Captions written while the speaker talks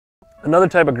Another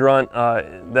type of grunt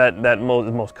that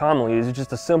most commonly is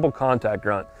just a simple contact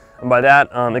grunt. And by that,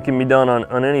 it can be done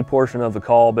on any portion of the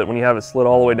call, but when you have it slid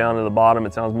all the way down to the bottom,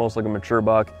 it sounds most like a mature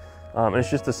buck. And it's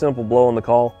just a simple blow in the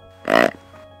call,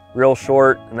 real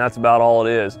short, and that's about all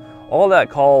it is. All that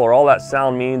call or all that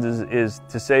sound means is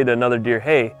to say to another deer,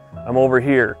 hey, I'm over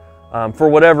here, for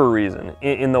whatever reason.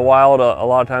 In the wild, a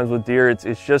lot of times with deer,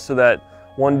 it's just so that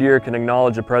one deer can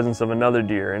acknowledge the presence of another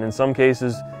deer. And in some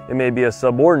cases, it may be a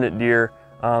subordinate deer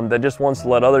that just wants to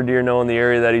let other deer know in the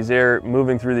area that he's there,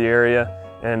 moving through the area,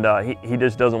 and he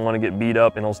just doesn't want to get beat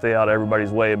up, and he'll stay out of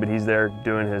everybody's way, but he's there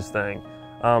doing his thing.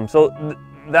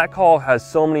 That call has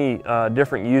so many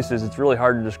different uses, it's really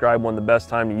hard to describe when the best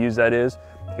time to use that is.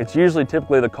 It's usually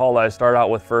typically the call that I start out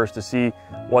with first to see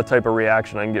what type of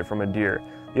reaction I can get from a deer.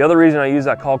 The other reason I use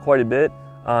that call quite a bit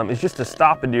is just to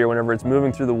stop a deer whenever it's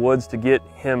moving through the woods, to get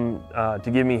him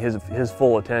to give me his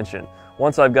full attention.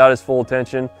 Once I've got his full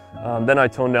attention, then I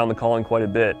tone down the calling quite a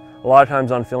bit. A lot of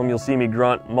times on film you'll see me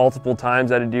grunt multiple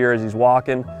times at a deer as he's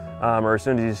walking, or as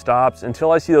soon as he stops.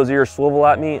 Until I see those ears swivel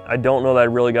at me, I don't know that I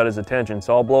really got his attention.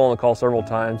 So I'll blow on the call several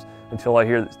times until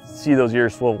I see those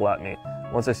ears swivel at me.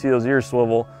 Once I see those ears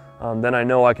swivel, then I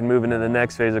know I can move into the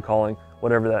next phase of calling,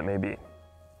 whatever that may be.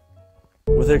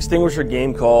 With the extinguisher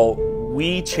game call,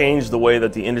 we changed the way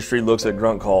that the industry looks at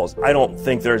grunt calls. I don't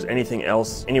think there's anything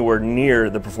else anywhere near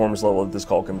the performance level that this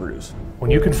call can produce.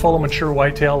 When you can full a mature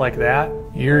whitetail like that,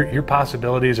 your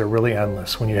possibilities are really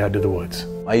endless when you head to the woods.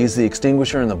 I use the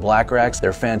extinguisher and the black racks.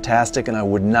 They're fantastic, and I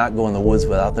would not go in the woods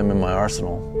without them in my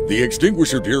arsenal. The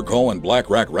extinguisher deer call and black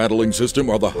rack rattling system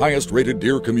are the highest rated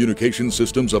deer communication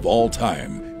systems of all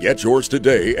time. Get yours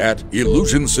today at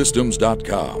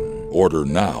illusionsystems.com. Order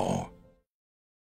now.